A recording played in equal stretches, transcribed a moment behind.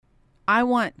I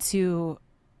want to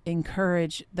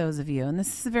encourage those of you, and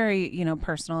this is very,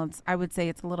 personal. I would say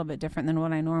it's a little bit different than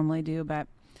what I normally do, but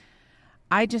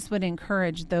I just would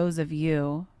encourage those of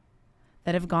you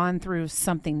that have gone through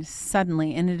something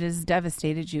suddenly and it has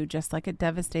devastated you, just like it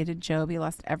devastated Job. He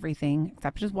lost everything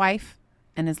except his wife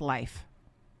and his life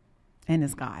and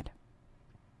his God.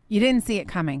 You didn't see it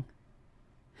coming.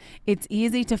 It's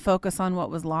easy to focus on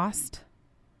what was lost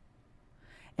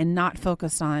and not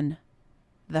focus on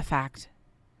the fact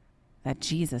that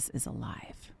Jesus is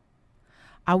alive.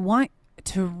 I want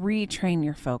to retrain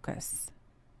your focus.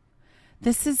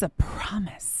 This is a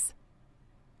promise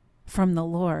from the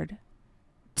Lord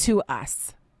to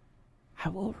us. I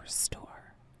will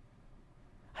restore.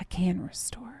 I can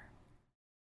restore.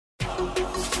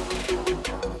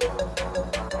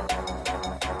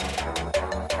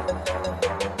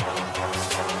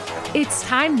 It's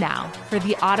time now for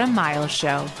the Autumn Miles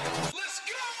Show.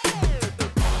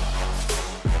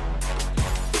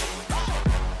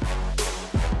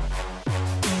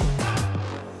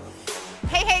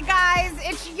 Hey guys,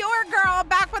 it's your girl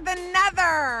back with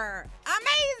another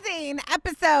amazing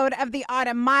episode of the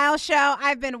Autumn Miles Show.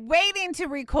 I've been waiting to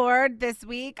record this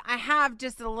week. I have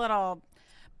just a little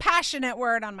passionate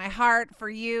word on my heart for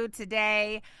you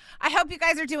today. I hope you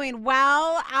guys are doing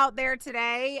well out there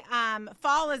today.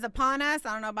 Fall is upon us.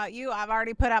 I don't know about you. I've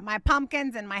already put up my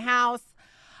pumpkins in my house.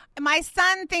 My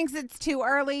son thinks it's too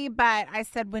early, but I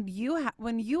said, when you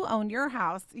own your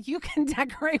house, you can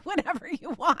decorate whenever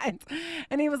you want.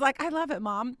 And he was like, I love it,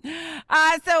 Mom.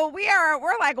 So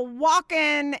we're like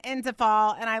walking into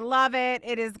fall, and I love it.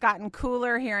 It has gotten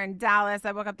cooler here in Dallas.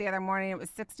 I woke up the other morning, it was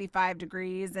 65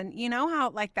 degrees. And you know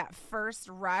how like that first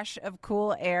rush of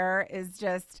cool air is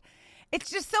just, it's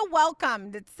just so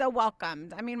welcomed. It's so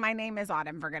welcomed. I mean, my name is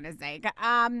Autumn, for goodness sake.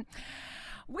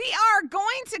 We are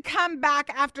going to come back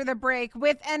after the break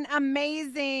with an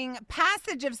amazing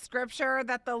passage of scripture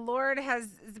that the Lord has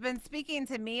been speaking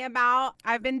to me about.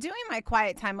 I've been doing my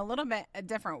quiet time a little bit a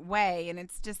different way, and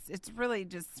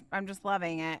I'm just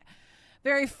loving it.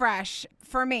 Very fresh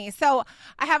for me. So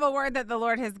I have a word that the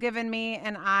Lord has given me,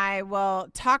 and I will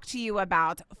talk to you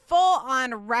about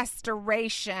full-on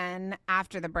restoration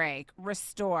after the break.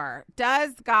 Restore.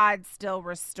 Does God still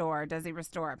restore? Does he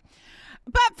restore?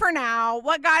 But for now,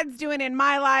 what God's doing in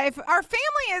my life, our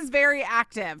family is very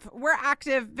active. We're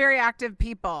active, very active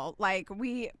people. Like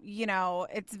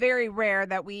it's very rare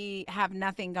that we have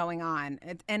nothing going on.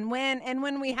 And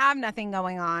when we have nothing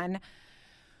going on,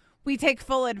 we take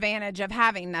full advantage of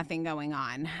having nothing going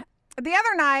on. The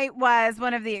other night was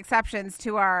one of the exceptions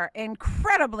to our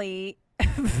incredibly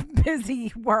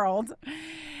busy world.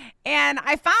 And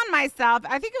I found myself,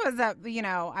 I think it was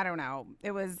I don't know.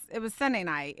 It was Sunday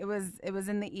night. It was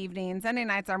in the evening. Sunday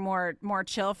nights are more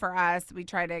chill for us. We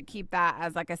try to keep that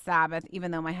as like a Sabbath, even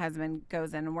though my husband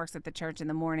goes in and works at the church in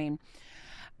the morning.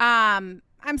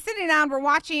 I'm sitting down, we're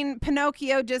watching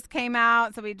Pinocchio just came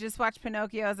out. So we just watched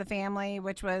Pinocchio as a family,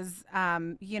 which was,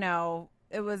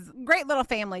 it was great little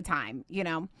family time,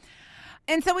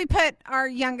 And so we put our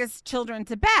youngest children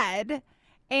to bed.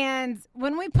 And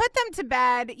when we put them to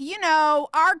bed,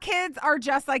 our kids are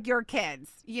just like your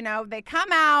kids. They come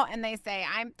out and they say,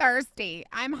 I'm thirsty.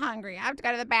 I'm hungry. I have to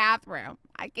go to the bathroom.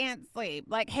 I can't sleep.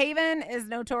 Like Haven is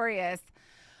notorious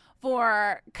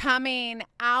for coming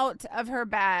out of her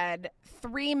bed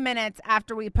 3 minutes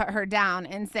after we put her down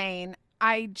and saying,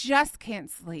 I just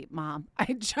can't sleep, Mom.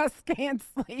 I just can't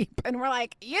sleep. And we're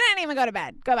like, you didn't even go to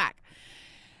bed. Go back.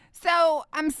 So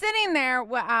I'm sitting there.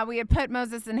 We had put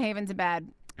Moses and Haven to bed.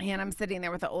 And I'm sitting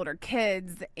there with the older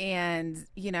kids, and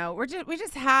we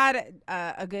just had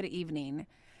a good evening.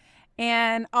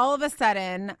 And all of a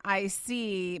sudden, I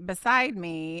see beside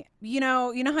me, you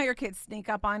know how your kids sneak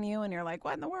up on you, and you're like,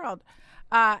 "What in the world?"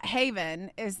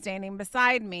 Haven is standing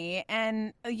beside me,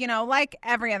 and like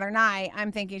every other night,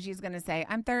 I'm thinking she's going to say,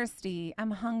 "I'm thirsty,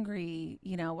 I'm hungry,"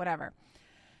 whatever.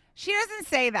 She doesn't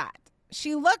say that.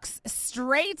 She looks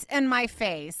straight in my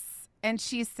face, and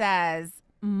she says,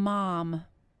 "Mom,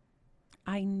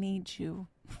 I need you."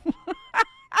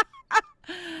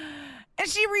 And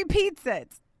she repeats it.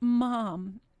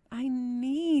 Mom, I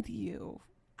need you.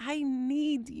 I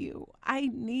need you. I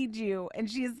need you. And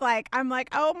she's like, I'm like,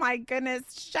 oh my goodness,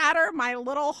 shatter my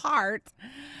little heart.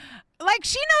 Like,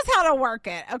 she knows how to work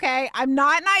it, okay? I'm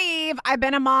not naive. I've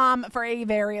been a mom for a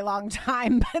very long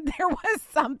time, but there was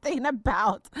something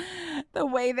about the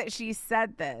way that she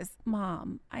said this.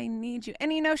 Mom, I need you.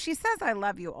 And, she says I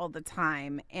love you all the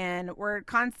time, and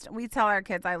we tell our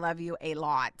kids I love you a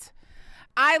lot.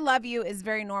 I love you is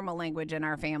very normal language in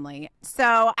our family.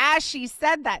 So as she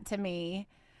said that to me,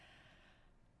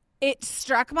 it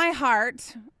struck my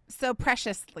heart so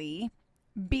preciously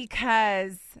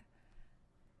because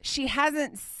she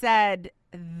hasn't said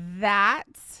that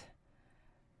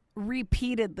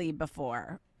repeatedly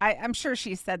before. I'm sure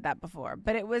she said that before,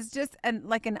 but it was just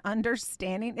like an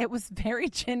understanding. It was very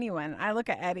genuine. I look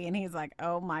at Eddie and he's like,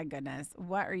 oh my goodness,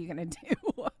 what are you going to do?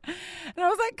 And I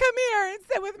was like, come here and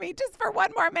sit with me just for one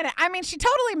more minute. I mean, she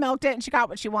totally milked it and she got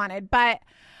what she wanted, but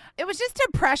it was just a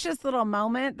precious little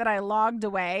moment that I logged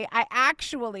away. I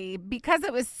actually, because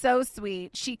it was so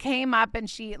sweet, she came up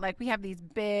and we have these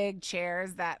big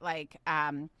chairs that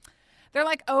they're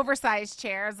like oversized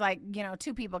chairs,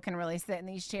 two people can really sit in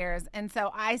these chairs. And so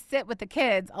I sit with the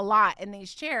kids a lot in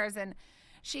these chairs. And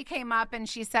she came up and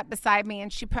she sat beside me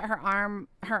and she put her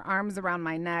arms around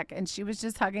my neck. And she was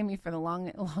just hugging me for the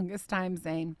longest time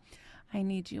saying, I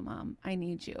need you, Mom. I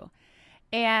need you.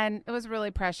 And it was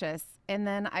really precious. And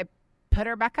then I put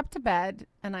her back up to bed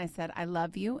and I said, I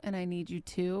love you and I need you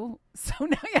too. So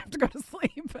now you have to go to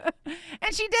sleep.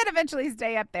 And she did eventually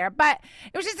stay up there. But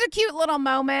it was just a cute little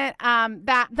moment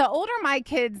that the older my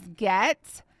kids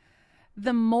get,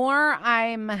 the more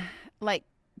I'm like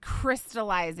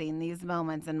crystallizing these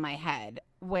moments in my head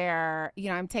where,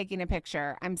 I'm taking a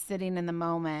picture. I'm sitting in the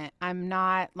moment. I'm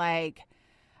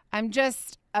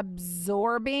just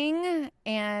absorbing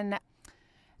and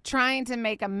trying to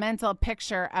make a mental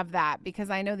picture of that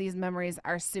because I know these memories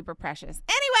are super precious.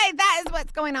 Anyway, that is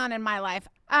what's going on in my life.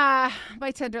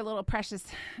 My tender little precious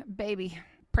baby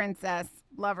princess.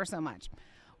 Love her so much.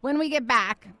 When we get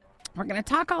back, we're going to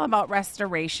talk all about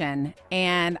restoration,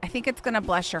 and I think it's going to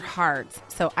bless your heart.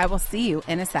 So I will see you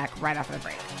in a sec right after the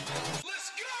break.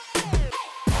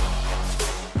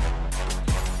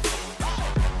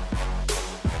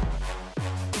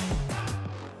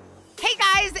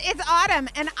 It's autumn,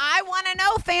 and I want to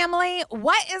know, family,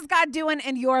 what is God doing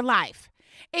in your life?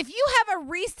 If you have a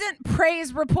recent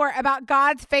praise report about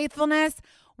God's faithfulness,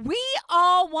 we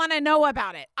all want to know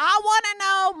about it. I want to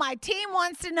know, my team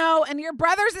wants to know, and your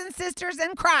brothers and sisters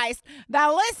in Christ that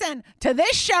listen to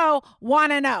this show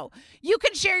want to know. You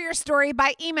can share your story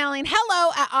by emailing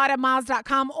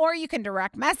hello@autumnmiles.com, or you can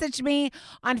direct message me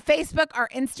on Facebook or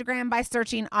Instagram by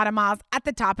searching Autumn Miles at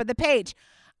the top of the page.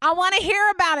 I want to hear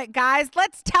about it, guys.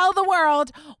 Let's tell the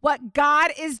world what God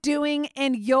is doing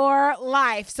in your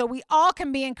life so we all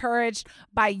can be encouraged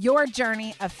by your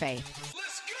journey of faith.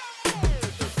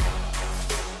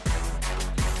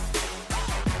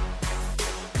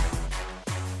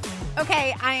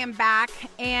 Okay, I am back,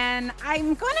 and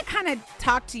I'm going to kind of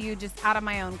talk to you just out of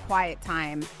my own quiet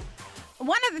time.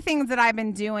 One of the things that I've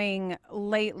been doing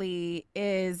lately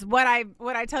is what I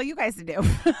tell you guys to do.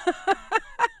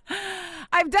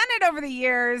 I've done it over the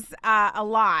years a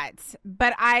lot,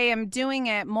 but I am doing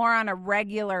it more on a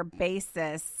regular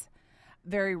basis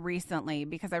very recently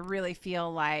because I really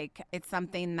feel like it's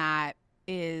something that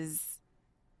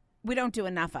we don't do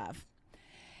enough of.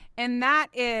 And that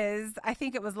is, I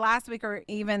think it was last week or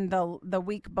even the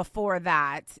week before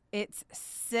that, it's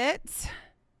sit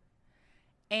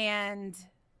and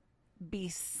be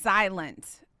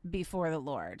silent before the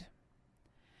Lord.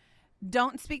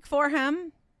 Don't speak for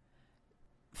him.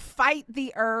 Fight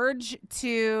the urge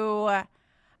to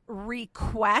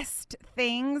request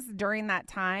things during that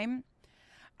time.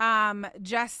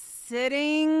 Just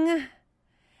sitting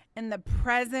in the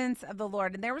presence of the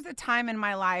Lord. And there was a time in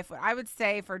my life, I would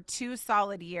say for 2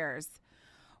 solid years,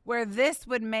 where this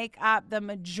would make up the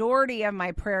majority of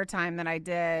my prayer time that I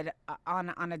did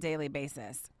on a daily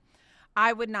basis.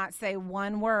 I would not say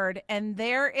one word. And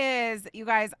there is, you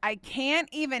guys, I can't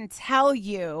even tell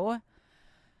you,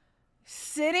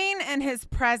 sitting in his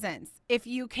presence, if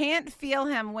you can't feel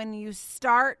him when you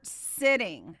start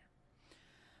sitting,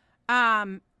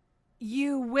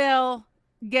 you will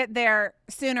get there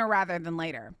sooner rather than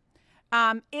later.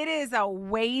 It is a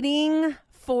waiting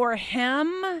for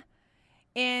him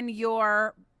in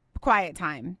your quiet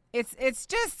time. It's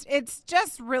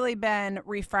just really been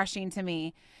refreshing to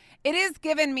me. It has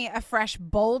given me a fresh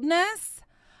boldness,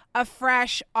 a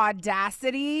fresh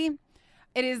audacity.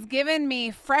 It has given me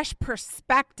fresh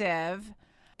perspective.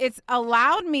 It's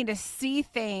allowed me to see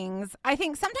things. I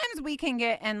think sometimes we can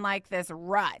get in like this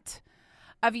rut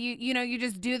of you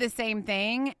just do the same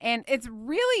thing. And it's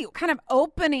really kind of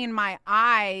opening my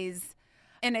eyes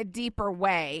in a deeper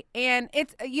way. And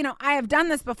it's, I have done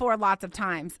this before lots of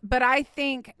times, but I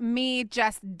think me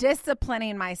just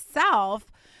disciplining myself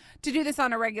to do this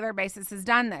on a regular basis has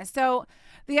done this. So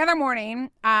the other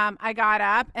morning, I got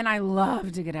up, and I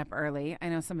love to get up early. I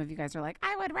know some of you guys are like,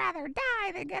 I would rather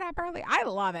die than get up early. I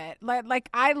love it. Like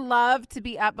I love to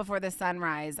be up before the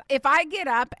sunrise. If I get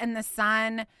up and the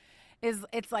sun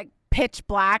it's like pitch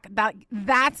black.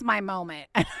 That's my moment.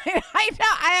 I know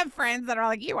I have friends that are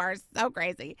like, you are so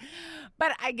crazy.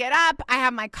 But I get up, I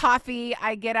have my coffee,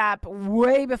 I get up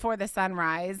way before the sun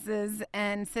rises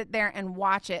and sit there and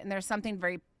watch it. And there's something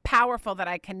very powerful that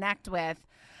I connect with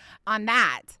on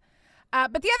that.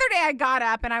 But the other day I got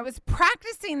up and I was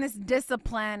practicing this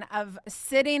discipline of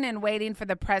sitting and waiting for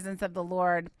the presence of the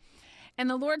Lord. And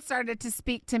the Lord started to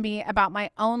speak to me about my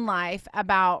own life,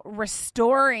 about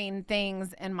restoring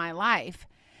things in my life.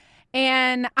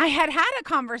 And I had a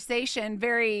conversation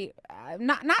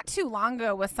not too long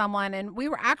ago with someone, and we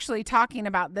were actually talking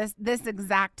about this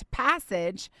exact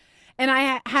passage. And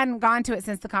I hadn't gone to it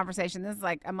since the conversation. This is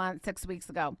like a month, 6 weeks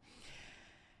ago.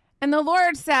 And the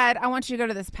Lord said, I want you to go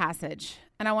to this passage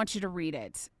and I want you to read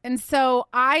it. And so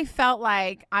I felt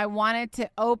like I wanted to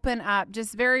open up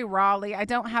just very rawly. I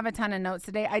don't have a ton of notes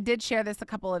today. I did share this a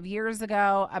couple of years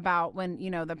ago about when,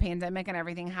 the pandemic and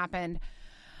everything happened.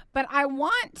 But I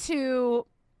want to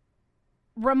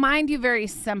remind you very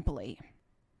simply,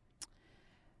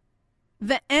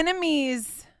 the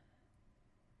enemy's,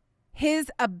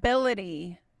 his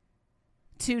ability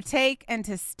to take and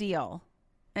to steal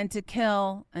and to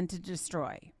kill and to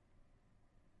destroy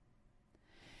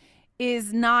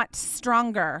is not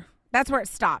stronger. That's where it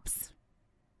stops.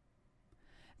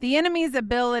 The enemy's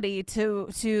ability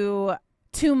to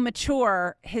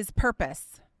mature his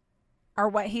purpose, or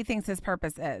what he thinks his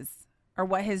purpose is, or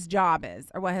what his job is,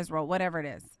 or what his role, whatever it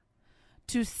is,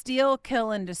 to steal,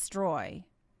 kill, and destroy,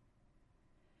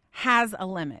 has a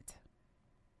limit.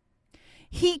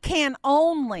 He can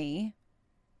only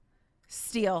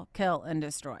steal, kill, and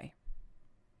destroy.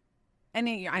 And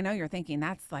I know you're thinking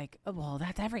that's like, oh, well,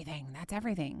 that's everything. That's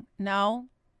everything. No,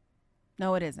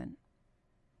 it isn't.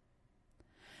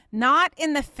 Not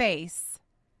in the face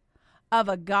of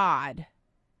a God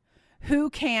who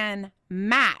can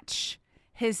match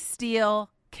his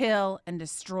steal, kill, and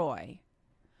destroy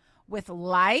with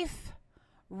life,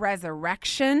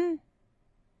 resurrection,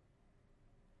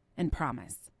 and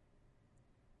promise.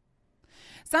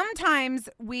 Sometimes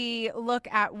we look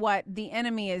at what the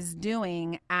enemy is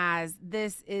doing as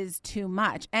this is too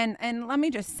much. And let me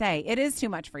just say, it is too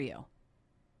much for you.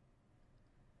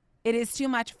 It is too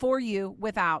much for you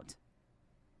without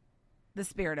the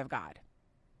Spirit of God.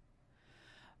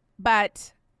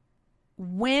 But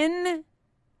when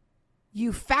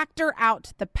you factor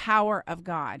out the power of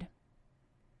God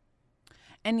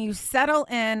and you settle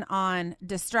in on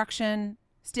destruction,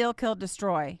 steal, kill,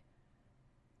 destroy,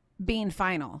 being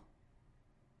final,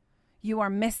 you are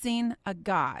missing a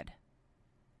God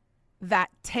that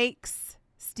takes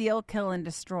steal, kill, and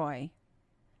destroy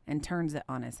and turns it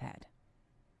on his head.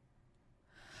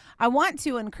 I want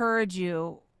to encourage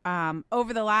you,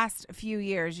 over the last few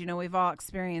years, we've all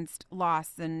experienced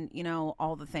loss and,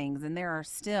 all the things, and there are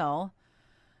still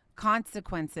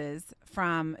consequences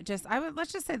from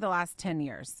let's just say the last 10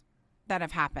 years that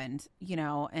have happened,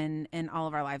 in all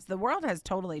of our lives. The world has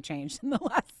totally changed in the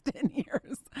last 10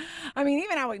 years. I mean,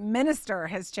 even how we minister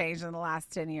has changed in the last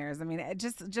 10 years. I mean, it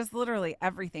just literally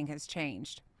everything has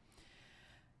changed.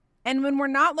 And when we're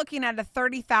not looking at a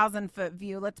 30,000 foot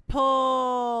view, let's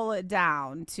pull it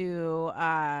down to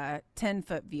a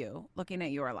 10-foot view, looking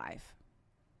at your life,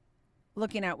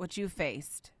 looking at what you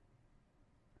faced,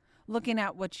 looking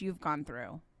at what you've gone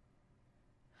through.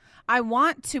 I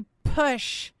want to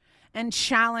push and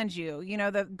challenge you.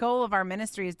 The goal of our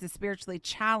ministry is to spiritually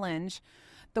challenge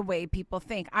the way people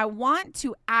think. I want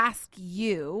to ask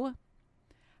you,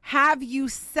 have you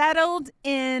settled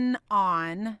in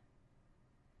on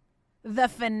the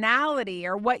finality,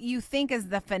 or what you think is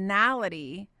the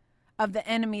finality of the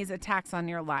enemy's attacks on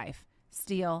your life?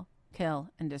 Steal, kill,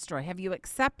 and destroy. Have you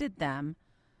accepted them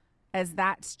as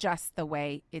that's just the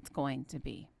way it's going to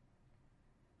be?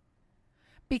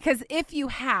 Because if you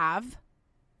have,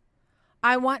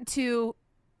 I want to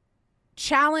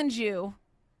challenge you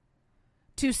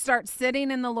to start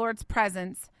sitting in the Lord's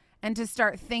presence and to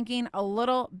start thinking a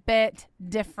little bit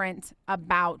different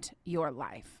about your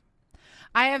life.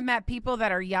 I have met people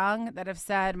that are young that have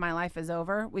said, my life is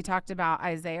over. We talked about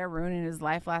Isaiah ruining his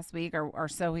life last week, or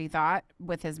so he thought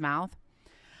with his mouth.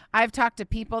 I've talked to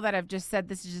people that have just said,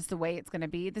 this is just the way it's going to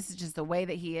be. This is just the way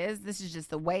that he is. This is just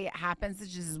the way it happens. This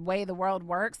is just the way the world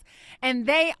works. And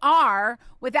they are,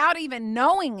 without even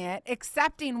knowing it,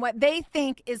 accepting what they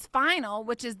think is final,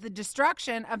 which is the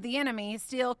destruction of the enemy,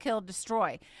 steal, kill,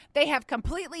 destroy. They have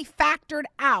completely factored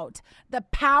out the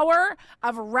power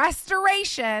of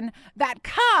restoration that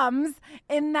comes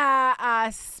in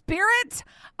the spirit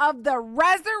of the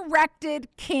resurrected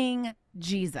King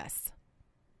Jesus.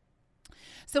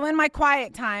 So in my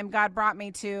quiet time, God brought me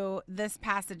to this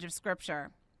passage of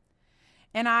scripture.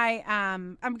 And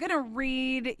I'm going to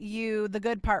read you the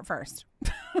good part first.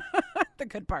 The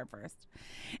good part first.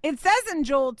 It says in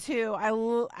Joel 2,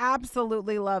 I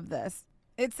absolutely love this.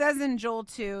 It says in Joel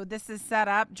 2, this is set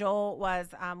up. Joel was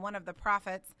one of the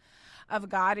prophets of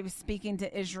God. He was speaking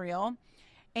to Israel.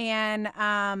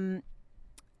 And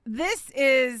this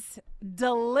is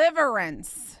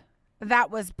deliverance that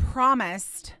was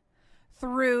promised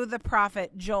through the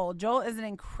prophet Joel. Joel is an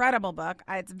incredible book.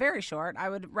 It's very short. I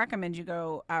would recommend you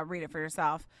go read it for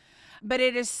yourself. But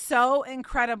it is so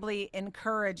incredibly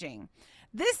encouraging.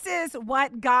 This is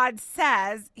what God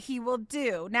says he will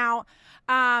do. Now,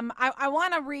 I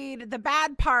want to read the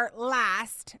bad part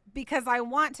last because I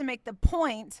want to make the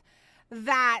point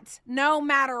that no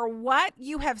matter what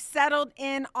you have settled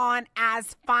in on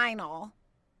as final,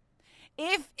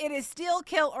 if it is steal,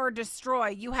 kill, or destroy,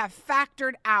 you have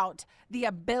factored out the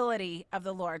ability of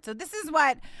the Lord. So this is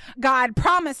what God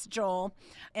promised Joel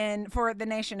and for the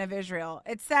nation of Israel.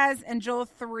 It says in Joel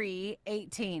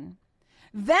 3:18,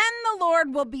 then the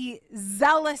Lord will be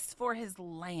zealous for his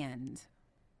land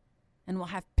and will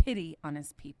have pity on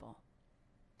his people.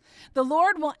 The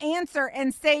Lord will answer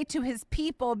and say to his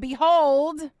people,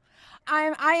 behold,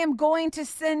 I am going to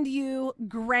send you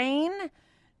grain,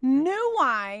 new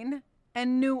wine,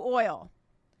 and new oil,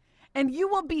 and you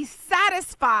will be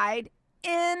satisfied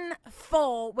in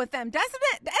full with them.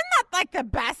 Isn't that like the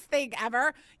best thing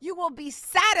ever? You will be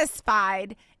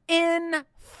satisfied in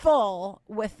full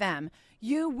with them.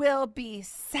 You will be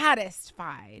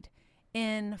satisfied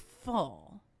in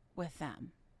full with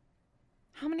them.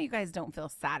 How many of you guys don't feel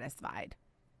satisfied?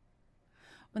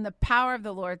 When the power of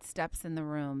the Lord steps in the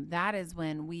room, that is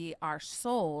when our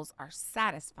souls are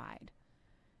satisfied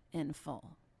in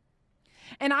full.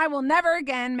 And I will never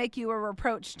again make you a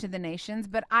reproach to the nations,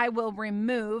 but I will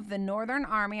remove the northern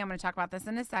army, I'm going to talk about this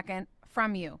in a second,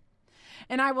 from you.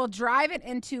 And I will drive it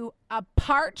into a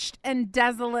parched and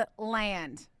desolate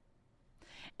land,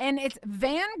 and its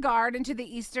vanguard into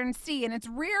the eastern sea, and its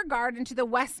rear guard into the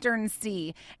western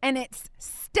sea, and its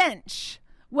stench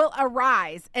will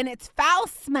arise, and its foul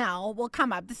smell will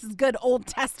come up. This is good Old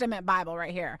Testament Bible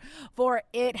right here. For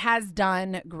it has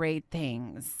done great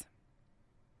things.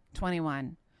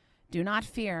 21. Do not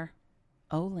fear,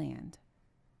 O land.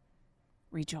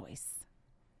 Rejoice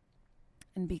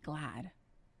and be glad.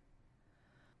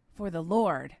 For the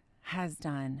Lord has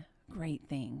done great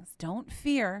things. Don't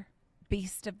fear,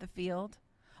 beast of the field,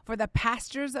 for the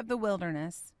pastures of the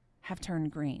wilderness have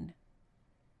turned green.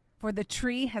 For the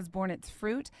tree has borne its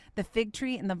fruit, the fig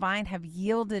tree and the vine have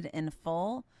yielded in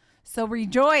full. So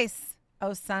rejoice,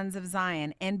 O sons of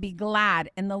Zion, and be glad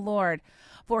in the Lord,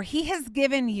 for he has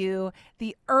given you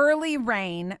the early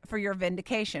rain for your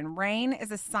vindication. Rain is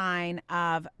a sign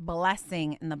of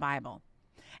blessing in the Bible.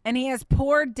 And he has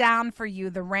poured down for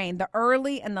you the rain, the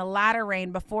early and the latter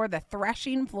rain before the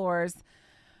threshing floors,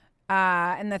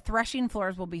 and the threshing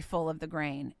floors will be full of the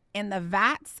grain. And the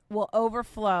vats will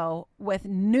overflow with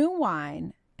new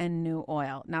wine and new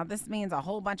oil. Now, this means a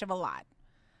whole bunch of a lot,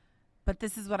 but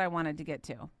this is what I wanted to get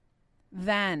to.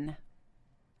 Then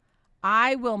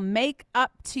I will make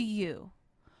up to you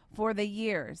for the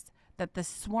years that the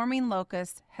swarming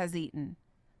locust has eaten,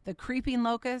 the creeping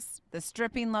locust, the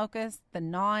stripping locust, the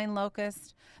gnawing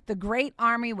locust, the great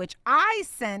army which I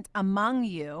sent among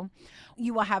you.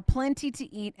 You will have plenty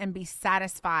to eat and be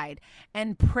satisfied,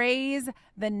 and praise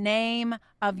the name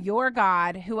of your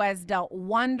God who has dealt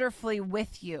wonderfully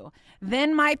with you.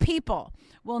 Then my people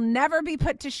will never be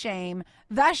put to shame.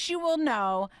 Thus you will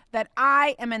know that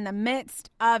I am in the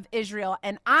midst of Israel,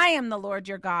 and I am the Lord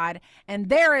your God, and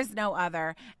there is no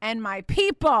other, and my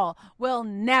people will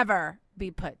never be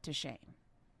put to shame.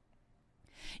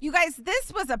 You guys,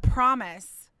 this was a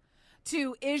promise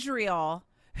to Israel,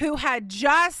 who had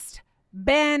just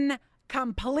been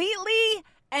completely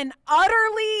and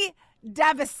utterly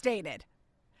devastated.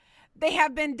 They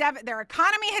have been their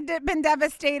economy had been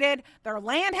devastated, their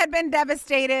land had been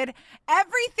devastated.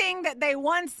 Everything that they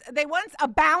once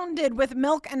abounded with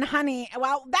milk and honey,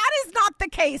 well, that is not the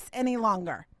case any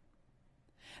longer.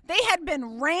 They had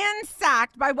been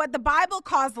ransacked by what the Bible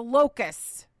calls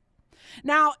locusts.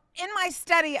 Now, in my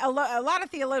study, a lot of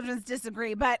theologians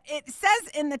disagree, but it says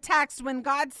in the text, when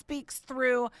God speaks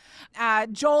through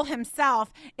Joel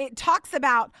himself, it talks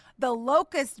about the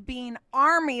locusts being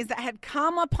armies that had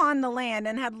come upon the land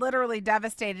and had literally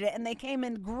devastated it, and they came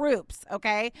in groups,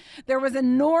 okay? There was a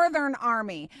northern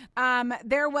army.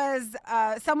 There was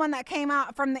someone that came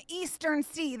out from the eastern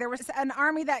sea. There was an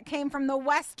army that came from the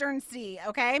western sea,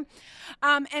 okay?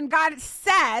 And God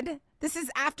said This is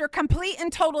after complete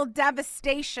and total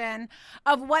devastation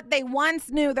of what they once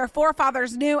knew, their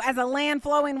forefathers knew as a land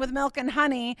flowing with milk and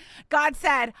honey. God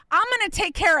said, I'm going to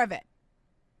take care of it.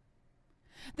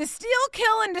 The steal,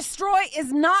 kill, and destroy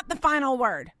is not the final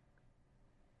word.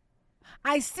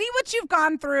 I see what you've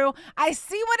gone through. I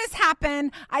see what has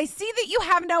happened. I see that you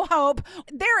have no hope.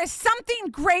 There is something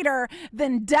greater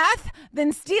than death,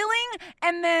 than stealing,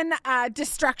 and then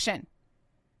destruction.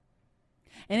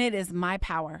 And it is my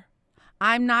power.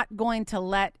 I'm not going to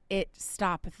let it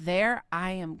stop there.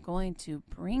 I am going to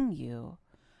bring you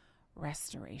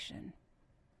restoration.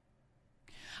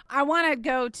 I want to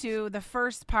go to the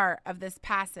first part of this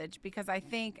passage because I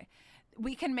think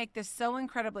we can make this so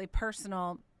incredibly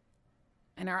personal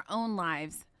in our own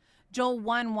lives. Joel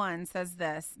 1:1 says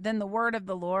this, then the word of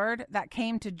the Lord that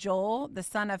came to Joel, the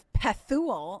son of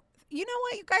Pethuel. You know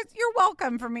what, you guys, you're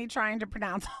welcome for me trying to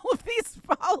pronounce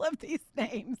all of these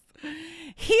names.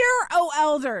 Hear, O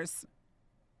elders,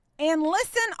 and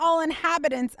listen, all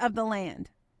inhabitants of the land.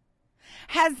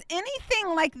 Has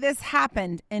anything like this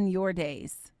happened in your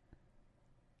days?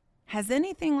 Has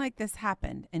anything like this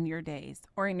happened in your days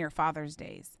or in your father's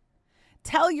days?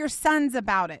 Tell your sons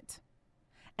about it.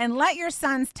 And let your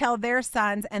sons tell their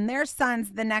sons and their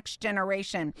sons the next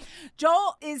generation.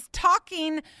 Joel is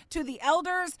talking to the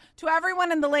elders, to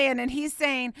everyone in the land, and he's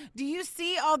saying, do you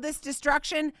see all this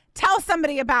destruction? Tell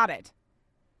somebody about it.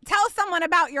 Tell someone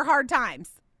about your hard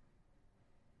times.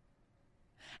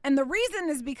 And the reason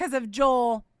is because of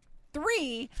Joel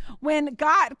 3, when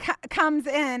God comes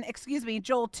in,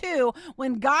 Joel 2,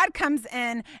 when God comes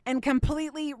in and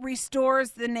completely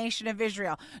restores the nation of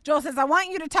Israel. Joel says, I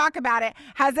want you to talk about it.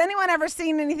 Has anyone ever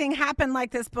seen anything happen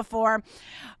like this before?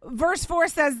 Verse 4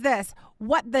 says this,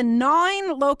 what the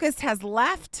gnawing locust has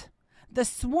left, the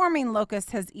swarming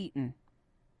locust has eaten.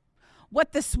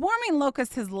 What the swarming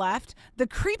locust has left, the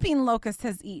creeping locust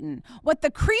has eaten. What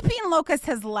the creeping locust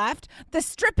has left, the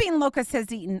stripping locust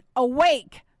has eaten.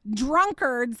 Awake,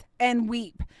 drunkards, and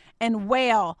weep and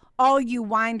wail, all you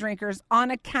wine drinkers,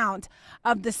 on account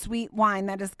of the sweet wine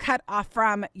that is cut off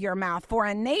from your mouth. For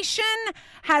a nation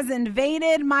has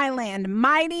invaded my land,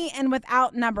 mighty and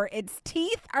without number. Its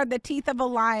teeth are the teeth of a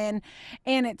lion,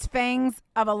 and its fangs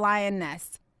of a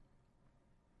lioness.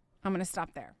 I'm going to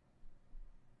stop there.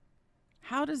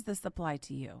 How does this apply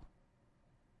to you?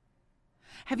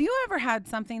 Have you ever had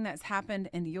something that's happened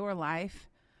in your life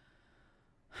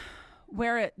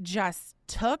where it just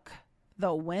took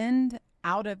the wind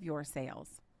out of your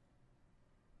sails?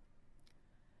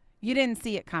 You didn't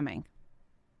see it coming.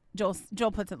 Joel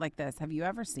puts it like this. Have you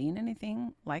ever seen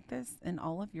anything like this in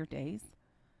all of your days?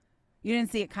 You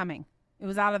didn't see it coming. It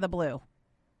was out of the blue.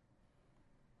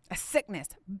 A sickness,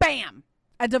 bam.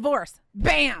 A divorce,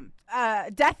 bam.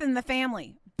 Death in the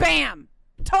family, bam.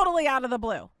 Totally out of the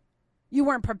blue. You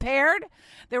weren't prepared.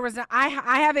 There was I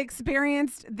have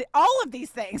experienced all of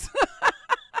these things.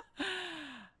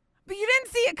 But you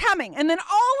didn't see it coming. And then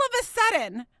all of a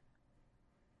sudden,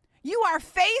 you are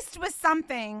faced with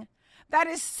something that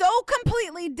is so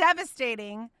completely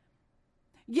devastating.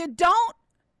 You don't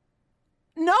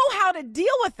know how to deal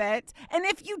with it. And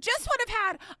if you just would have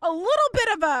had a little bit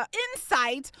of a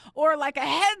insight or like a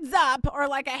heads up or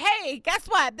like a, hey, guess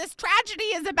what? This tragedy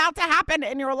is about to happen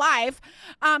in your life.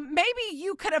 Maybe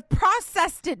you could have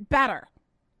processed it better.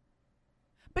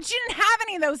 But you didn't have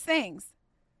any of those things.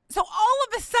 So all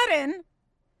of a sudden,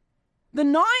 the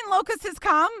gnawing locust has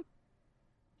come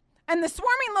and the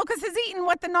swarming locust has eaten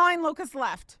what the gnawing locust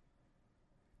left.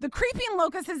 The creeping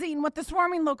locust has eaten what the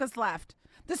swarming locust left.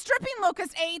 The stripping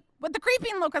locust ate what the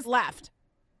creeping locust left.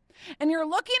 And you're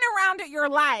looking around at your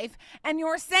life and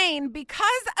you're saying, because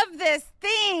of this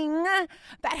thing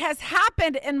that has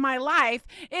happened in my life,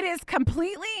 it has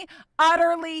completely,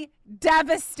 utterly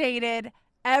devastated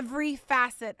every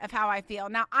facet of how I feel.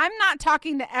 Now, I'm not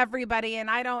talking to everybody, and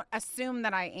I don't assume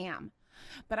that I am,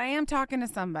 but I am talking to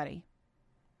somebody.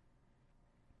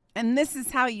 And this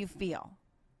is how you feel.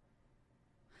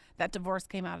 That divorce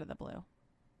came out of the blue.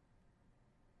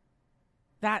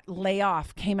 That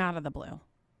layoff came out of the blue.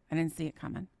 I didn't see it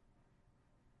coming.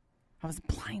 I was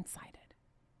blindsided.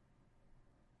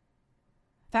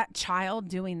 That child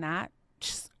doing that,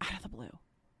 just out of the blue.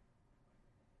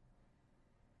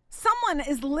 Someone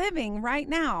is living right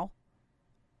now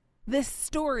this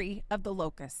story of the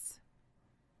locusts.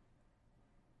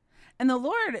 And the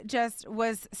Lord just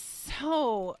was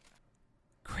so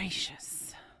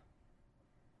gracious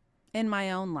in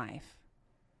my own life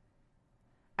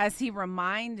as he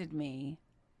reminded me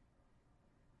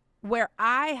where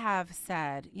I have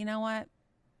said, you know what?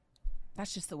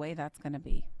 That's just the way that's going to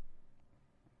be.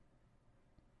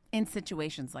 In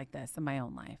situations like this in my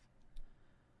own life.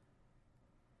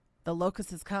 The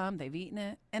locust has come, they've eaten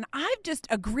it. And I've just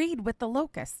agreed with the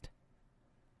locust.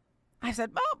 I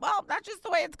said, well, that's just the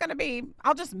way it's going to be.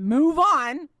 I'll just move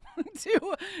on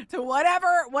to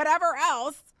whatever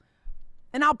else,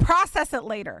 and I'll process it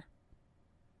later.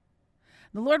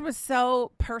 The Lord was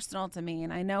so personal to me,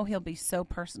 and I know he'll be so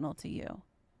personal to you.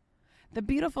 The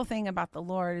beautiful thing about the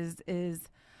Lord is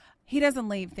he doesn't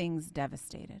leave things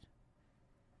devastated.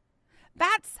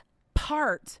 That's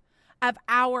part of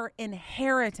our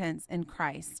inheritance in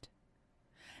Christ.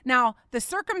 Now, the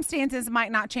circumstances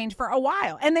might not change for a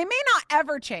while, and they may not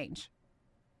ever change.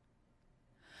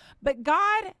 But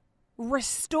God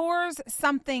restores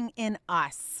something in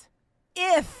us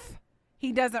if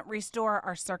he doesn't restore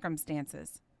our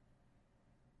circumstances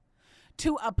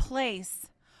to a place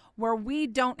where we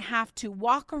don't have to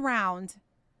walk around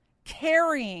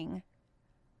carrying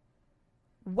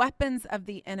weapons of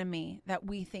the enemy that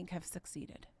we think have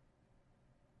succeeded.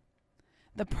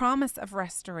 The promise of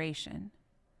restoration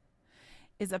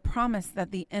is a promise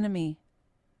that the enemy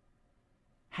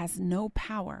has no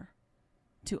power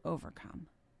to overcome.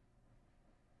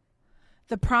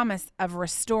 The promise of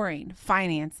restoring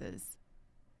finances,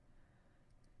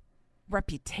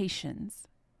 reputations,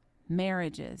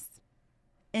 marriages,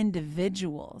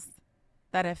 individuals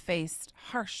that have faced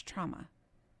harsh trauma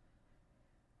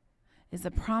is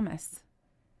a promise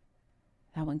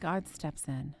that when God steps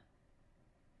in,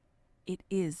 it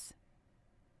is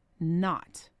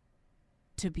not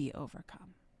to be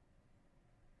overcome.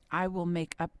 I will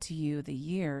make up to you the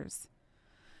years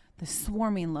the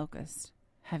swarming locusts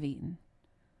have eaten.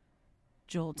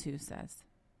 Joel 2 says.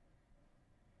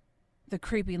 The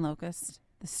creeping locust,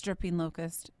 the stripping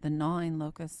locust, the gnawing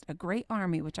locust, a great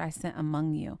army which I sent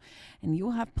among you, and you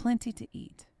will have plenty to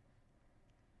eat,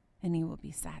 and you will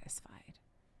be satisfied.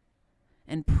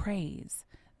 And praise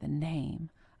the name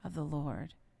of the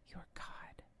Lord your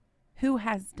God, who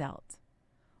has dealt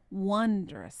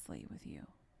wondrously with you.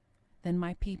 Then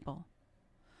my people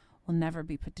will never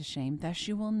be put to shame. Thus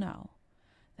you will know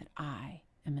that I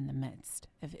am in the midst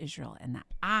of Israel, and that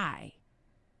I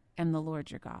am the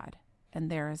Lord your God, and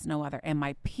there is no other. And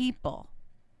my people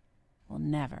will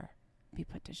never be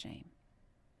put to shame.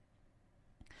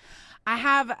 I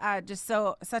have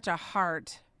such a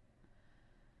heart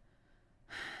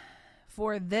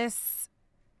for this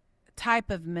type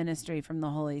of ministry from the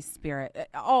Holy Spirit.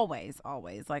 Always,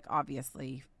 like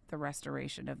obviously the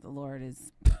restoration of the Lord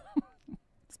is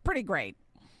it's pretty great.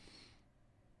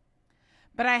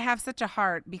 But I have such a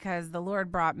heart because the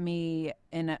Lord brought me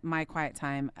in my quiet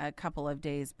time a couple of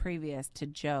days previous to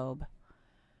Job.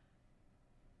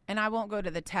 And I won't go to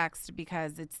the text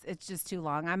because it's just too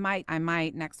long. I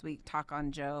might next week talk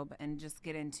on Job and just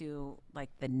get into like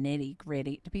the nitty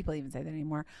gritty. Do people even say that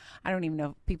anymore? I don't even know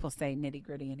if people say nitty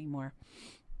gritty anymore.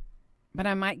 But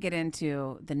I might get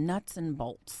into the nuts and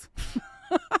bolts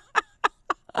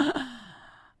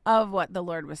of what the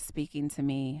Lord was speaking to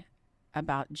me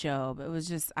about Job. It was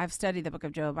just, I've studied the book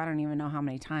of Job, I don't even know how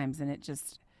many times, and it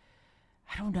just,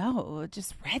 I don't know, it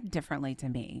just read differently to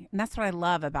me. And that's what I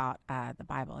love about the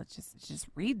Bible. It just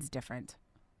reads different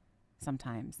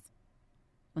sometimes.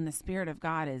 When the Spirit of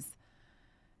God is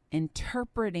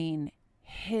interpreting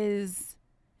his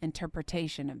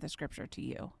interpretation of the scripture to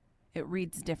you, it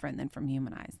reads different than from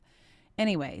human eyes.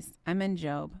 Anyways, I'm in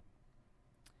Job.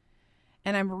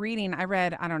 And I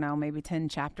read, I don't know, maybe 10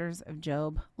 chapters of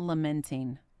Job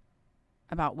lamenting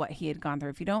about what he had gone through.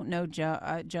 If you don't know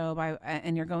Job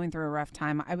and you're going through a rough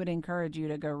time, I would encourage you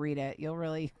to go read it. You'll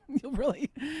really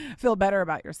feel better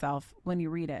about yourself when you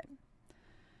read it.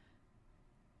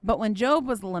 But when Job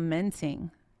was lamenting,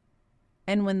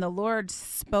 and when the Lord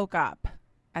spoke up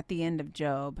at the end of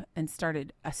Job and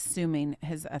started assuming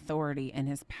his authority and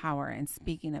his power and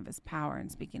speaking of his power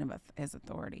and speaking of his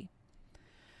authority,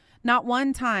 not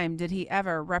one time did he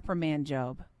ever reprimand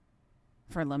Job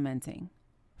for lamenting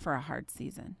for a hard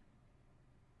season.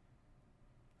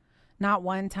 Not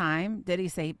one time did he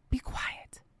say, be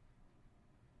quiet.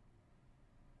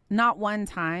 Not one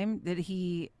time did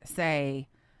he say,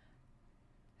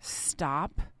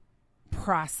 stop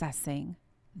processing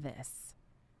this.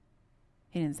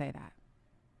 He didn't say that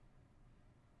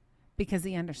because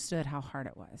he understood how hard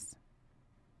it was.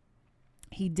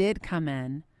 He did come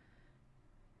in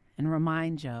and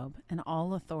remind Job in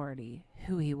all authority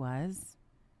who he was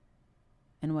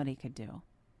and what he could do.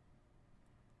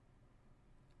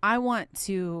 I want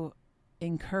to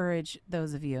encourage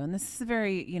those of you, and this is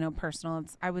very, personal.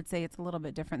 I would say it's a little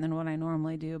bit different than what I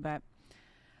normally do, but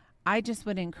I just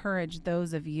would encourage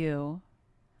those of you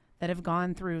that have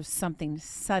gone through something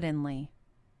suddenly,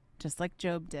 just like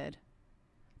Job did,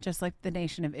 just like the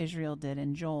nation of Israel did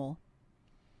in Joel.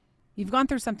 You've gone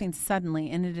through something suddenly,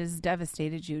 and it has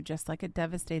devastated you, just like it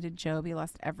devastated Job. He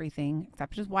lost everything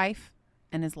except his wife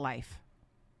and his life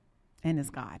and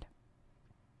his God.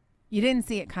 You didn't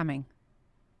see it coming.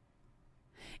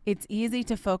 It's easy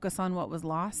to focus on what was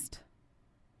lost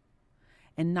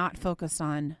and not focus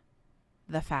on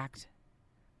the fact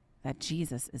that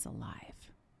Jesus is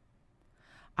alive.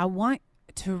 I want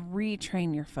to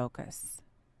retrain your focus.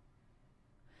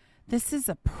 This is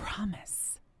a promise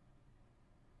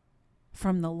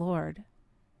from the Lord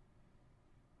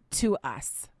to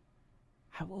us.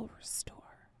 I will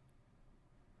restore.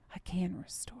 I can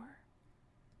restore.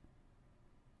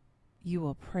 You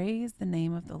will praise the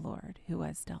name of the Lord who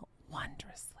has dealt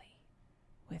wondrously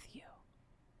with you.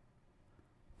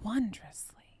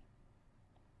 Wondrously.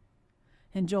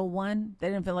 In Joel 1, they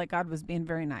didn't feel like God was being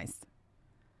very nice.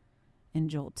 In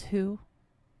Joel 2,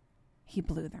 he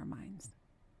blew their minds.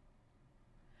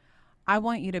 I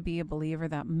want you to be a believer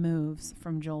that moves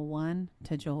from Joel 1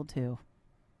 to Joel 2.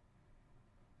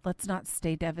 Let's not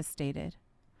stay devastated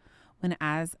when,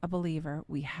 as a believer,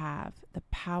 we have the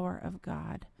power of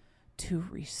God to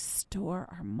restore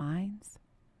our minds,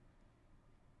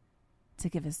 to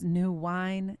give us new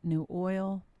wine, new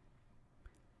oil,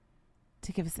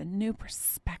 to give us a new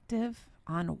perspective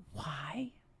on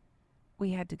why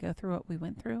we had to go through what we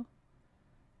went through.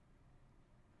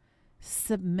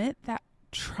 Submit that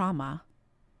trauma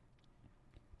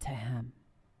to him.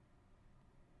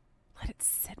 Let it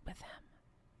sit with him.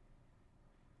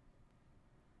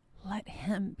 Let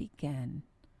him begin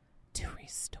to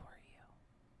restore you,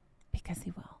 because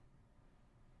he will.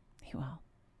 He will.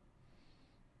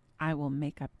 I will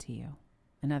make up to you.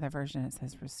 Another version, it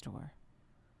says restore.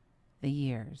 The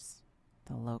years,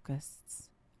 the locusts,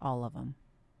 all of them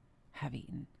have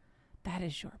eaten. That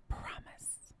is your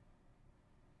promise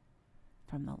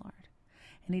from the Lord.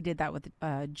 And he did that with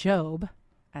Job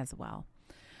as well.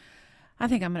 I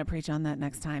think I'm going to preach on that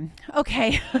next time.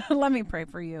 Okay, let me pray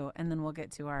for you, and then we'll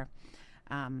get to our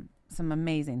some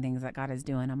amazing things that God is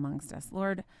doing amongst us.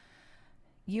 Lord,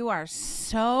 you are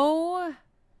so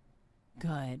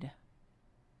good.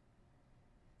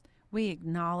 We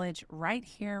acknowledge right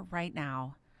here, right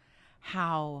now,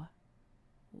 how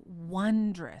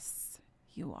wondrous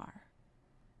you are.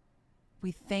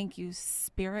 We thank you,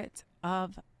 Spirit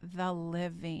of the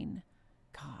living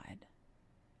God,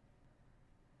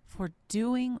 for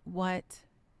doing what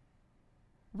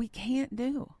we can't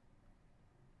do.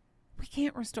 We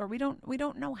can't restore. We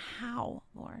don't know how,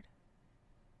 Lord.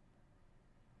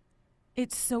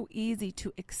 It's so easy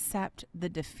to accept the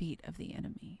defeat of the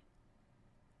enemy.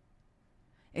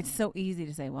 It's so easy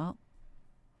to say, well,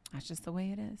 that's just the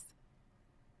way it is.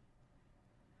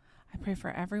 I pray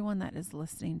for everyone that is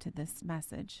listening to this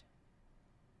message.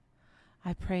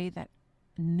 I pray that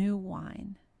new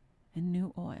wine and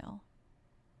new oil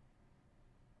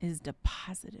is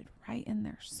deposited right in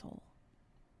their soul.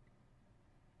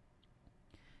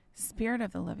 Spirit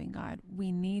of the living God,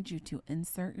 we need you to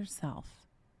insert yourself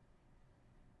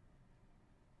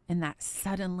in that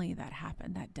suddenly that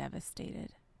happened, that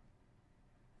devastated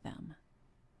them.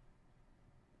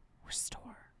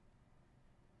 Restore.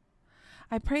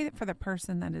 I pray that for the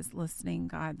person that is listening,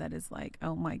 God, that is like,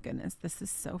 oh my goodness, this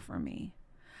is so for me.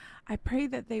 I pray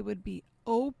that they would be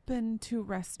open to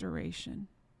restoration.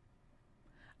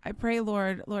 I pray,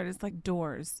 Lord, it's like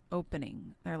doors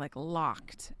opening. They're like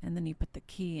locked, and then you put the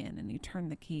key in and you turn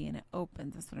the key and it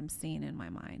opens. That's what I'm seeing in my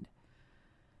mind.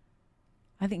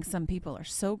 I think some people are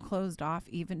so closed off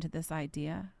even to this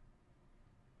idea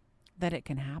that it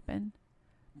can happen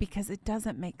because it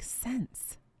doesn't make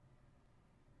sense.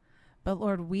 But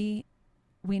Lord, we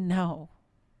know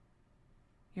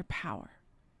your power.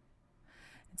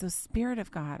 And so, Spirit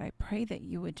of God, I pray that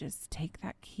you would just take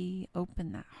that key,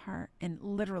 open that heart, and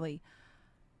literally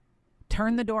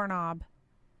turn the doorknob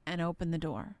and open the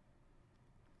door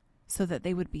so that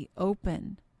they would be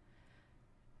open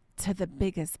to the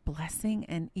biggest blessing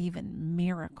and even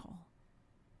miracle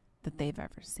that they've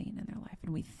ever seen in their life.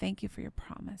 And we thank you for your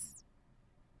promise.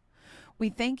 We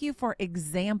thank you for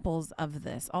examples of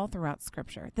this all throughout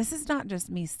Scripture. This is not just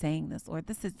me saying this, Lord.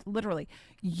 This is literally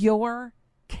your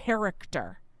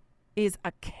character is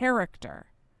a character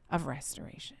of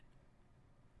restoration.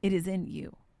 It is in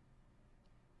you.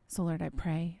 So, Lord, I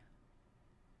pray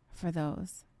for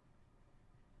those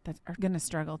that are going to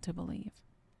struggle to believe.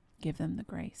 Give them the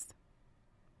grace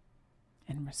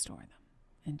and restore them.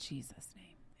 In Jesus'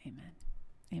 name, amen.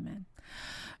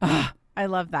 Amen. I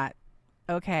love that.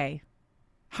 Okay.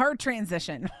 Hard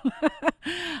transition.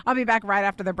 I'll be back right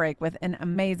after the break with an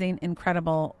amazing,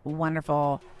 incredible,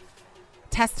 wonderful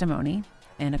testimony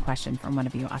and a question from one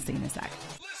of you. I'll see you in a sec.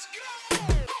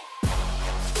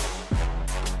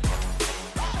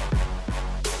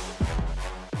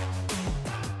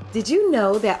 Did you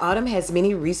know that Autumn has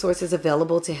many resources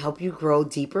available to help you grow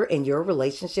deeper in your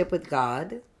relationship with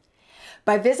God?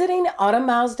 By visiting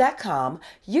autumnmiles.com,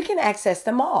 you can access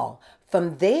them all.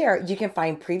 From there, you can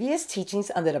find previous teachings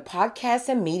under the podcast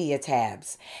and media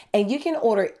tabs, and you can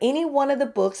order any one of the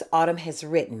books Autumn has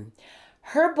written.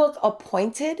 Her book,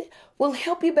 Appointed, will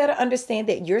help you better understand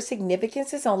that your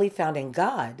significance is only found in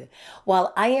God,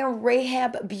 while I Am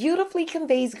Rahab beautifully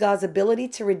conveys God's ability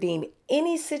to redeem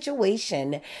any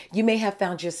situation you may have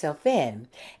found yourself in.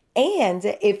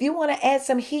 And if you want to add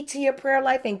some heat to your prayer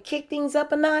life and kick things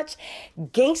up a notch,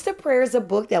 Gangsta Prayer is a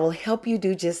book that will help you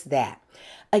do just that.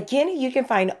 Again, you can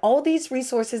find all these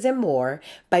resources and more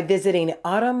by visiting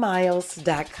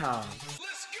autumnmiles.com.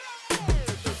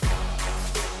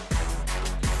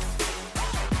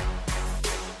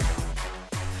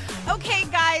 Okay,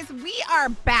 guys, we are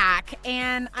back,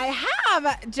 and I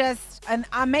have just an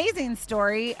amazing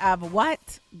story of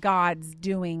what God's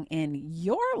doing in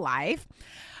your life.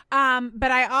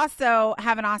 But I also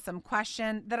have an awesome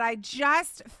question that I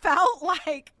just felt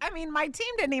like, my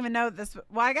team didn't even know this.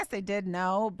 Well, I guess they did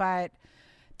know, but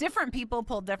different people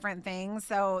pull different things.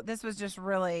 So this was just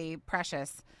really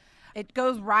precious. It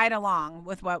goes right along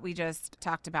with what we just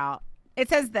talked about. It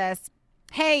says this: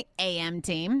 "Hey, AM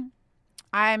team.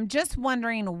 I'm just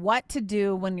wondering what to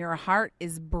do when your heart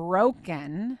is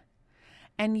broken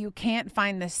and you can't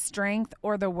find the strength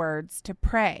or the words to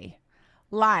pray.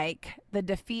 Like the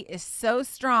defeat is so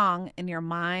strong in your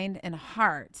mind and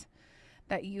heart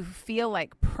that you feel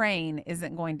like praying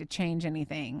isn't going to change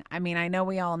anything." I know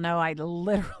we all know I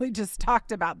literally just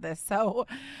talked about this. So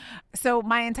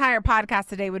my entire podcast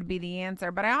today would be the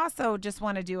answer. But I also just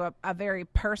want to do a very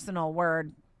personal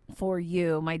word for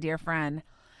you, my dear friend.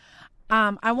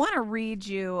 I want to read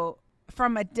you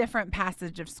from a different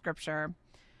passage of scripture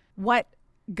what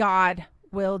God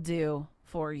will do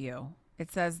for you. It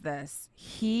says this: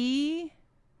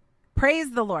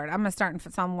 praise the Lord. I'm going to start in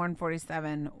Psalm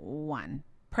 147:1.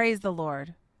 Praise the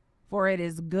Lord, for it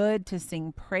is good to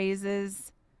sing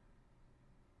praises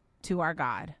to our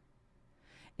God.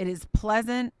 It is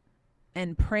pleasant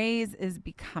and praise is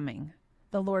becoming.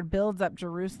 The Lord builds up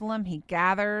Jerusalem. He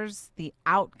gathers the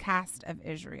outcast of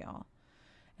Israel.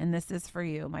 And this is for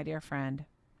you, my dear friend.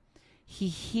 He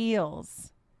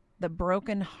heals the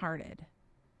brokenhearted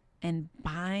and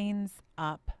binds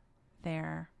up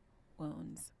their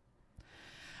wounds.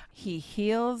 He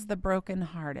heals the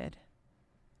brokenhearted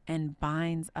and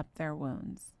binds up their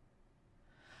wounds.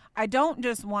 I don't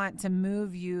just want to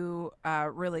move you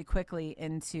really quickly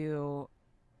into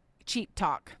cheap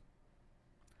talk.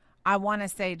 I want to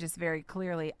say just very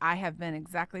clearly, I have been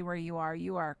exactly where you are.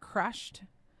 You are crushed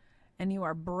and you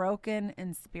are broken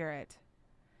in spirit.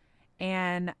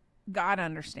 And God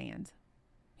understands.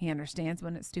 He understands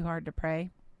when it's too hard to pray.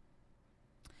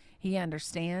 He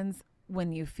understands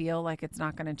when you feel like it's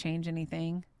not going to change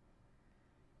anything.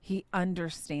 He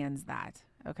understands that,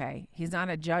 okay? He's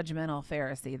not a judgmental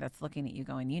Pharisee that's looking at you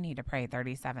going, you need to pray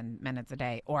 37 minutes a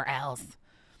day or else.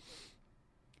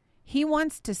 He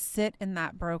wants to sit in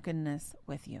that brokenness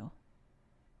with you.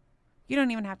 You don't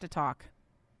even have to talk.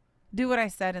 Do what I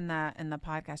said in the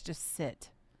podcast. Just sit.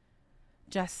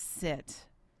 Just sit.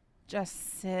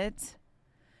 Just sit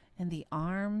in the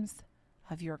arms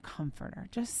of your comforter.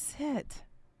 Just sit.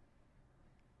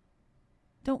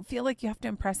 Don't feel like you have to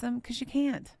impress him, because you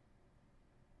can't.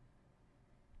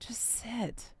 Just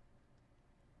sit.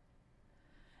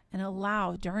 And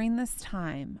during this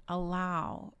time,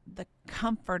 allow the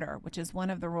comforter, which is one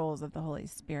of the roles of the Holy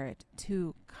Spirit,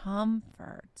 to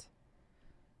comfort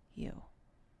you.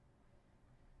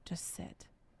 Just sit.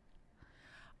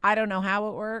 I don't know how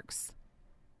it works,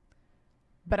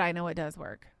 but I know it does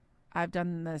work. I've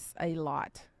done this a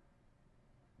lot.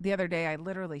 The other day, I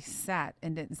literally sat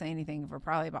and didn't say anything for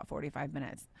probably about 45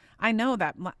 minutes. I know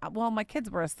that, my kids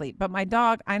were asleep, but my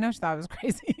dog, I know she thought I was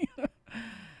crazy.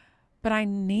 But I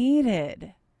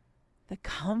needed the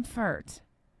comfort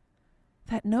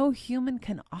that no human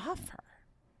can offer.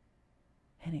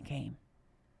 And it came.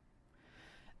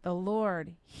 The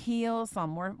Lord heals,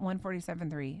 Psalm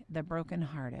 147:3, the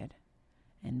brokenhearted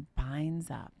and binds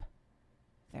up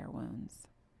their wounds.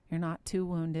 You're not too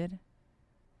wounded.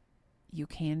 You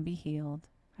can be healed.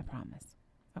 I promise.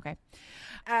 Okay.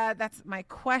 That's my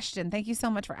question. Thank you so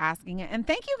much for asking it. And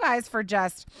thank you guys for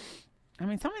some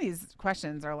of these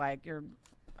questions are like,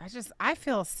 I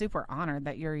feel super honored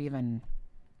that you're even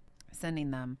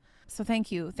sending them. So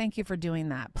thank you. Thank you for doing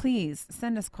that. Please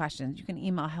send us questions. You can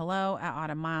email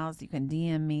hello@autumnmiles. You can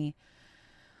DM me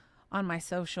on my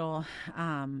social.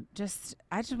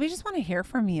 We just want to hear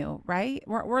from you, right?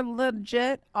 We're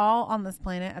legit all on this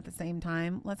planet at the same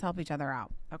time. Let's help each other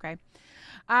out. Okay.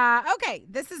 Okay,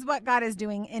 this is what God is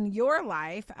doing in your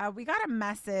life. We got a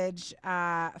message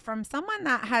from someone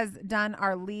that has done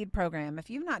our lead program. If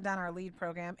you've not done our lead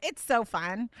program, it's so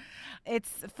fun. It's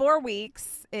 4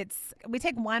 weeks. We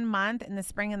take 1 month in the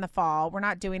spring and the fall. We're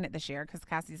not doing it this year because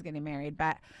Cassie's getting married,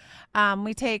 but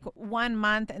we take 1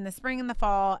 month in the spring and the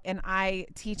fall, and I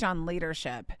teach on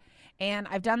leadership. And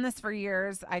I've done this for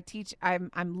years.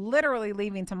 I'm literally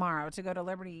leaving tomorrow to go to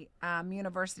Liberty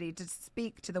University to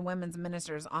speak to the women's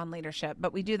ministers on leadership.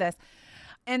 But we do this.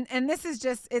 And this is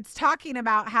it's talking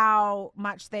about how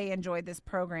much they enjoyed this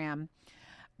program.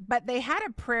 But they had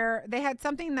a prayer. They had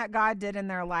something that God did in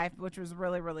their life, which was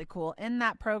really, really cool. In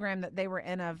that program that they were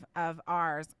in of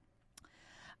ours,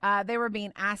 they were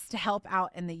being asked to help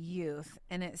out in the youth.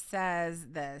 And it says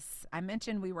this. I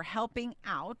mentioned we were helping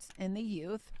out in the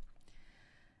youth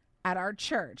at our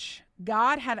church.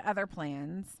 God had other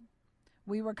plans.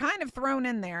 We were kind of thrown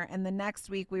in there, and the next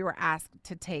week we were asked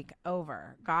to take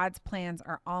over. God's plans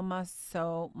are almost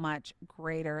so much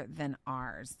greater than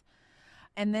ours.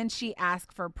 And then she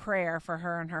asked for prayer for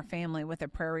her and her family with a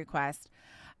prayer request.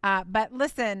 But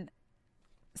listen,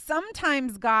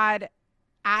 sometimes God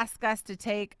asks us to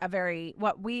take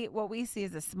what we see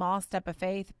as a small step of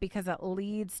faith because it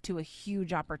leads to a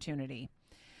huge opportunity.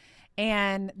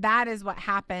 And that is what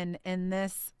happened in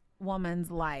this woman's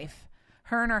life.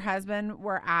 Her and her husband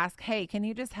were asked, hey, can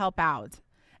you just help out?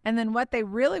 And then what they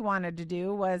really wanted to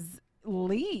do was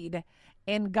lead.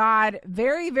 And God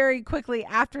very, very quickly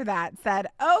after that said,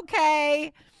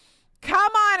 okay,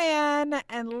 come on in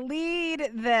and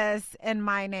lead this in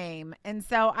my name. And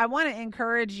so I want to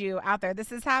encourage you out there.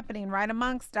 This is happening right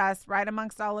amongst us, right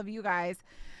amongst all of you guys.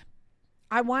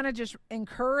 I want to just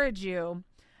encourage you.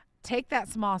 Take that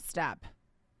small step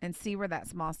and see where that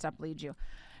small step leads you.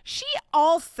 She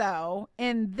also,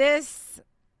 in this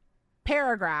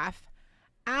paragraph,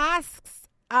 asks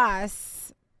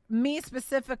us, me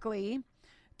specifically,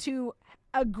 to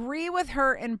agree with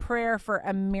her in prayer for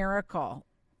a miracle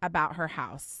about her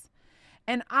house.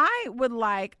 And I would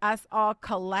like us all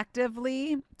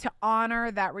collectively to honor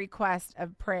that request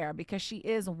of prayer because she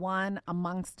is one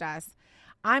amongst us.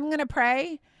 I'm going to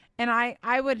pray. And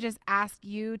I would just ask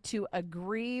you to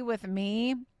agree with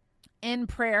me in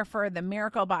prayer for the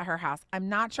miracle about her house. I'm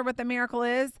not sure what the miracle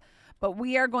is, but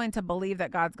we are going to believe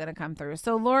that God's going to come through.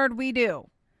 So, Lord, we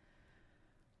do.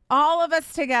 All of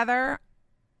us together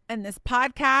in this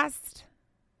podcast,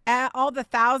 all the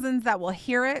thousands that will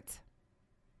hear it,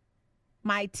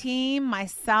 my team,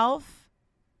 myself,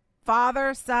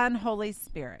 Father, Son, Holy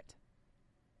Spirit.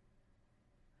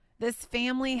 This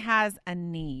family has a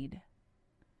need.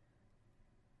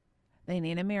 They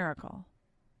need a miracle.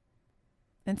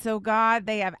 And so, God,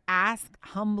 they have asked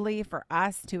humbly for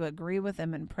us to agree with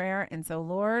them in prayer. And so,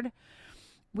 Lord,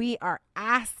 we are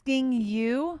asking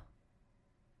you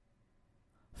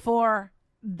for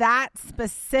that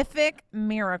specific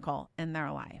miracle in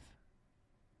their life.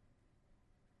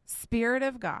 Spirit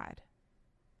of God,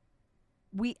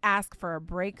 we ask for a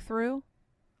breakthrough.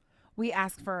 We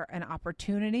ask for an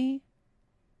opportunity.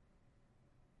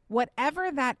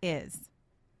 Whatever that is,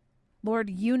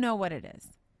 Lord, you know what it is.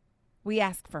 We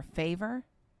ask for favor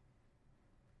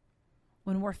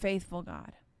when we're faithful,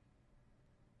 God.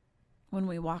 When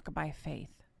we walk by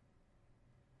faith,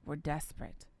 we're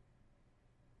desperate.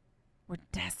 We're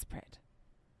desperate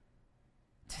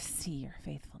to see your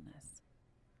faithfulness.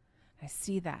 I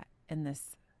see that in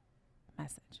this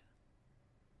message.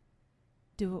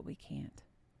 Do what we can't.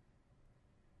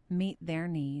 Meet their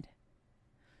need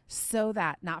so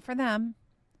that, not for them,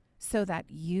 so that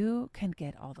you can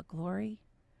get all the glory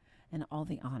and all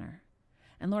the honor.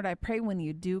 And Lord, I pray when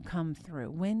you do come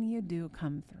through,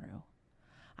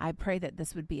 I pray that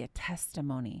this would be a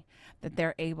testimony that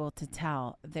they're able to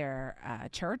tell their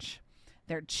church,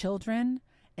 their children,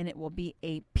 and it will be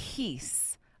a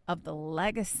piece of the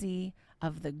legacy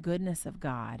of the goodness of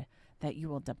God that you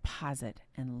will deposit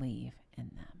and leave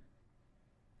in them.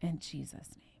 In Jesus'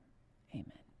 name,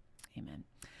 amen. Amen.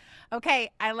 Okay,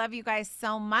 I love you guys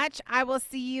so much. I will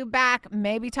see you back,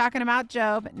 maybe talking about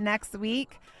Job next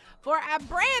week for a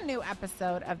brand new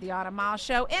episode of the Autumn Miles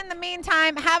Show. In the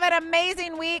meantime, have an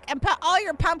amazing week and put all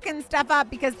your pumpkin stuff up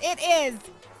because it is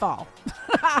fall.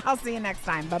 I'll see you next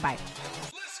time. Bye-bye.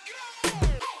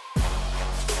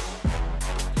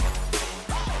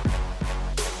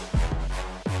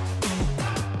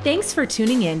 Thanks for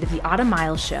tuning in to the Autumn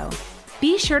Miles Show.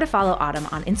 Be sure to follow Autumn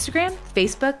on Instagram,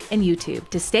 Facebook, and YouTube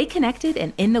to stay connected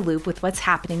and in the loop with what's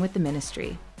happening with the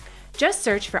ministry. Just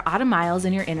search for Autumn Miles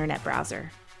in your internet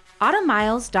browser.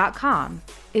 AutumnMiles.com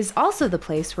is also the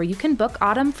place where you can book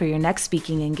Autumn for your next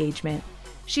speaking engagement.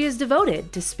 She is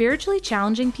devoted to spiritually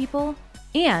challenging people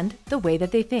and the way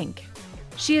that they think.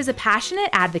 She is a passionate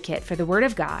advocate for the Word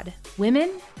of God,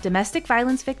 women, domestic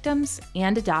violence victims,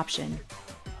 and adoption.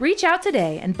 Reach out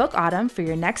today and book Autumn for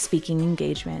your next speaking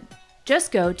engagement.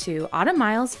 Just go to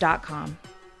AutumnMiles.com.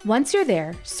 Once you're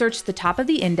there, search the top of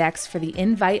the index for the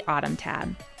Invite Autumn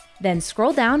tab. Then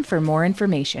scroll down for more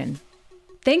information.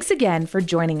 Thanks again for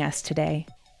joining us today.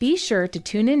 Be sure to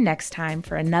tune in next time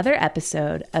for another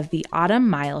episode of the Autumn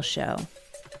Miles Show.